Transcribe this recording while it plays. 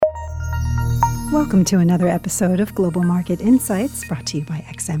Welcome to another episode of Global Market Insights, brought to you by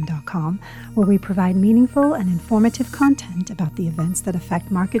XM.com, where we provide meaningful and informative content about the events that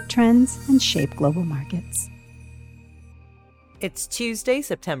affect market trends and shape global markets. It's Tuesday,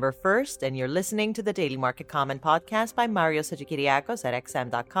 September 1st, and you're listening to the Daily Market Comment podcast by Mario Hadjikyriacos at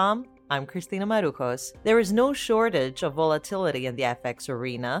XM.com. I'm Christina Marujos. There is no shortage of volatility in the FX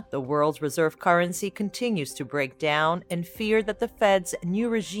arena. The world's reserve currency continues to break down, and fear that the Fed's new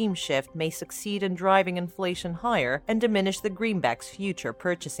regime shift may succeed in driving inflation higher and diminish the greenback's future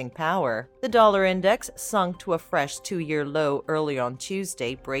purchasing power. The dollar index sunk to a fresh two-year low early on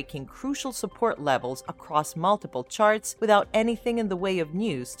Tuesday, breaking crucial support levels across multiple charts without anything in the way of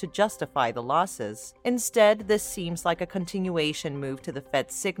news to justify the losses. Instead, this seems like a continuation move to the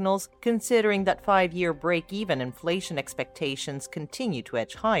Fed's signals, considering that 5-year break-even inflation expectations continue to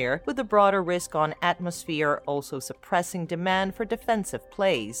edge higher, with the broader risk-on atmosphere also suppressing demand for defensive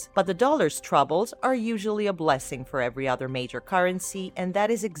plays. But the dollar's troubles are usually a blessing for every other major currency, and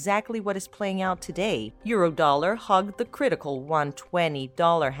that is exactly what is playing out today. Eurodollar hugged the critical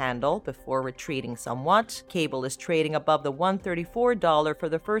 $120 handle before retreating somewhat. Cable is trading above the $134 for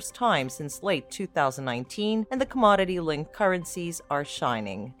the first time since late 2019, and the commodity-linked currencies are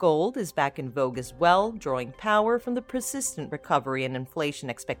shining. Gold is back in vogue as well, drawing power from the persistent recovery in inflation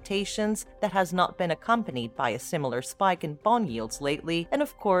expectations that has not been accompanied by a similar spike in bond yields lately, and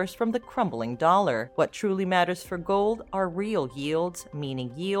of course from the crumbling dollar. What truly matters for gold are real yields,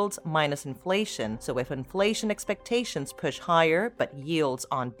 meaning yields minus inflation. So if inflation expectations push higher but yields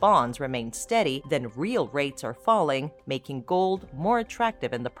on bonds remain steady, then real rates are falling, making gold more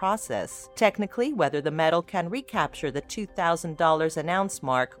attractive in the process. Technically, whether the metal can recapture the $2,000 an ounce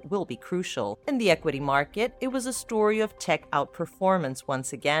mark will be crucial. In the equity market, it was a story of tech outperformance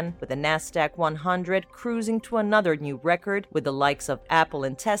once again, with the Nasdaq 100 cruising to another new record, with the likes of Apple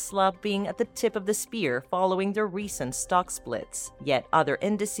and Tesla being at the tip of the spear following their recent stock splits. Yet other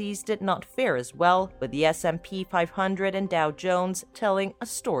indices did not fare as well, with the S&P 500 and Dow Jones telling a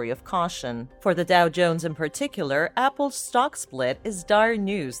story of caution. For the Dow Jones in particular, Apple's stock split is dire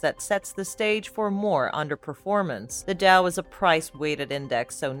news that sets the stage for more underperformance. The Dow is a price-weighted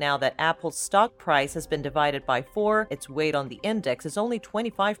index, so now that Apple's stock price has been divided by 4, its weight on the index is only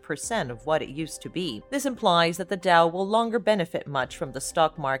 25% of what it used to be. This implies that the Dow will longer benefit much from the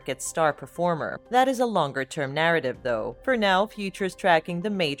stock market's star performer. That is a longer-term narrative, though. For now, futures tracking the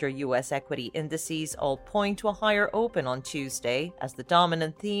major U.S. equity indices all point to a higher open on Tuesday, as the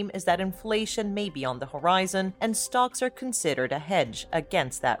dominant theme is that inflation may be on the horizon, and stocks are considered a hedge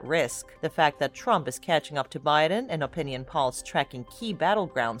against that risk. The fact that Trump is catching up to Biden and opinion polls tracking key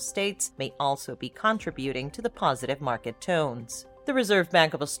battleground states may also be contributing to the positive market tones. The Reserve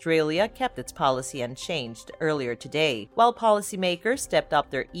Bank of Australia kept its policy unchanged earlier today. While policymakers stepped up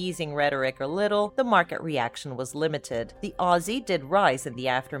their easing rhetoric a little, the market reaction was limited. The Aussie did rise in the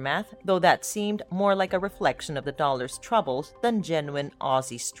aftermath, though that seemed more like a reflection of the dollar's troubles than genuine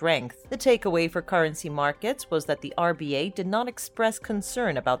Aussie strength. The takeaway for currency markets was that the RBA did not express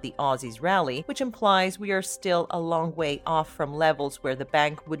concern about the Aussie's rally, which implies we are still a long way off from levels where the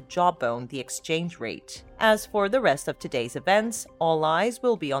bank would jawbone the exchange rate. As for the rest of today's events, all eyes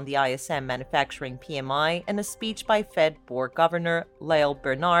will be on the ISM manufacturing PMI and a speech by Fed Board Governor Lael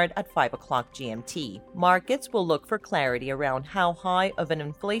Brainard at 5 o'clock GMT. Markets will look for clarity around how high of an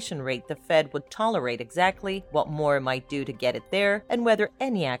inflation rate the Fed would tolerate exactly, what more it might do to get it there, and whether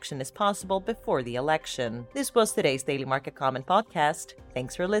any action is possible before the election. This was today's Daily Market Comment podcast.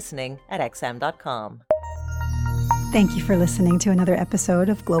 Thanks for listening at XM.com. Thank you for listening to another episode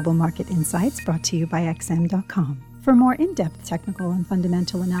of Global Market Insights, brought to you by XM.com. For more in-depth technical and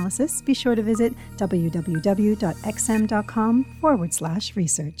fundamental analysis, be sure to visit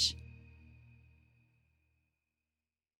www.xm.com/research.